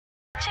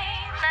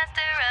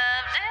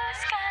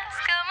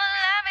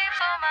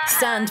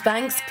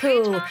Sandbanks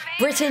Pool,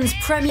 Britain's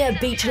premier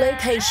beach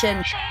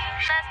location,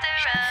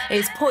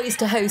 is poised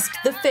to host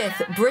the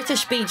 5th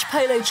British Beach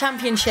Polo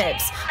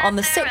Championships on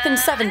the 6th and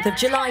 7th of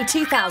July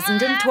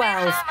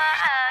 2012.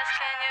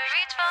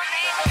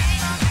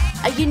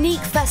 A unique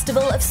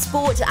festival of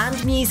sport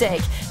and music,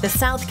 the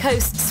South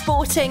Coast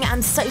sporting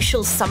and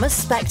social summer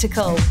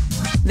spectacle.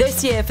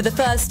 This year, for the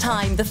first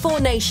time, the four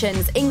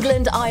nations,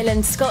 England,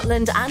 Ireland,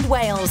 Scotland and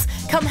Wales,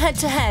 come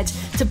head-to-head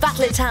to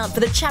battle it out for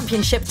the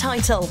championship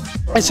title.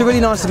 It's a really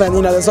nice event,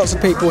 you know, there's lots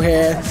of people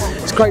here.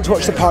 It's great to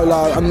watch the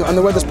polo and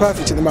the weather's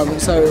perfect at the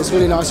moment, so it's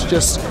really nice to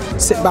just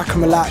sit back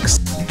and relax.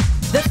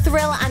 The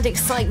thrill and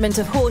excitement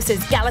of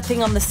horses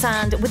galloping on the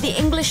sand with the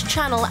English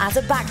Channel as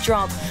a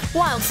backdrop,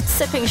 whilst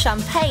sipping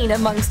champagne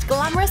amongst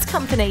glamorous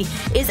company,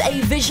 is a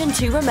vision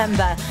to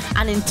remember,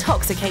 an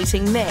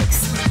intoxicating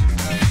mix.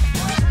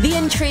 The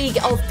intrigue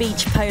of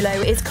beach polo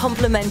is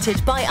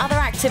complemented by other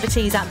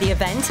activities at the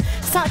event,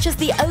 such as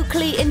the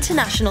Oakley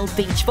International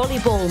Beach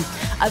Volleyball,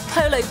 a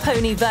polo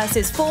pony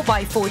versus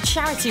 4x4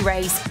 charity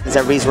race.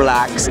 Everybody's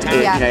relaxed,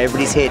 you know,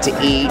 everybody's here to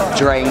eat,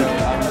 drink,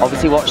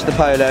 obviously watch the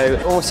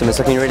polo. Awesome, it's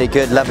looking a really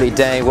good, lovely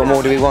day. What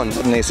more do we want?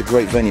 It's a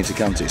great venue to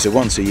come to, so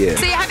once a year.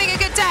 So you're having a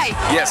good day?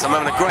 Yes, I'm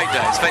having a great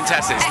day. It's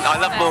fantastic. I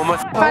love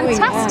Bournemouth.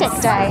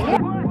 Fantastic day.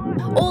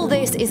 All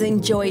this is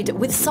enjoyed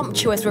with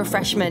sumptuous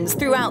refreshments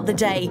throughout the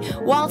day,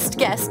 whilst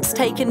guests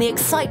take in the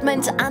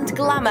excitement and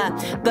glamour,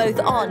 both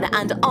on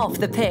and off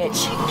the pitch.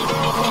 It's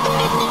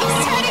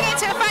turning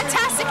into a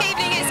fantastic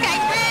evening. It's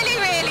getting really,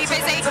 really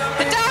busy.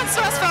 The dance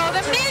floor's full,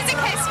 the music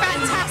is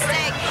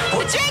fantastic,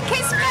 the drink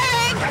is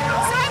flowing,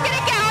 so I'm going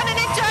to go on and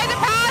enjoy the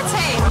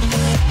party.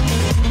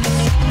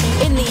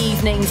 In the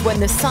evenings, when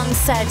the sun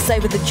sets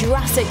over the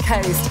Jurassic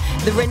Coast,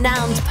 the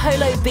renowned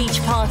Polo beach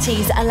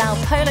parties allow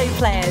polo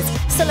players,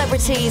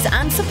 celebrities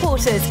and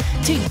supporters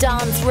to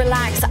dance,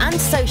 relax and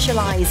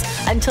socialise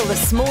until the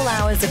small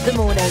hours of the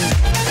morning.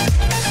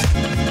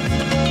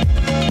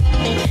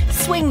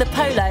 Swing the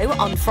Polo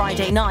on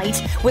Friday night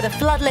with a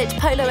floodlit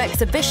polo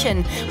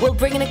exhibition will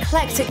bring an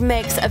eclectic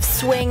mix of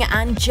swing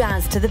and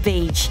jazz to the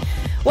beach.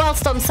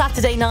 Whilst on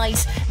Saturday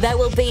night, there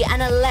will be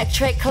an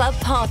electric club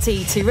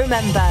party to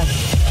remember.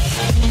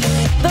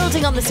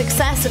 Building on the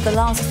success of the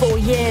last 4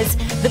 years,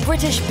 the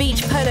British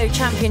Beach Polo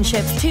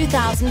Championships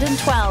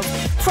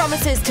 2012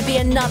 promises to be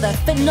another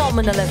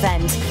phenomenal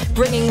event,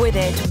 bringing with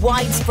it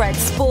widespread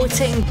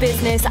sporting,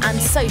 business and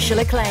social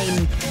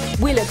acclaim.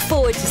 We look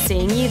forward to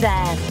seeing you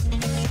there.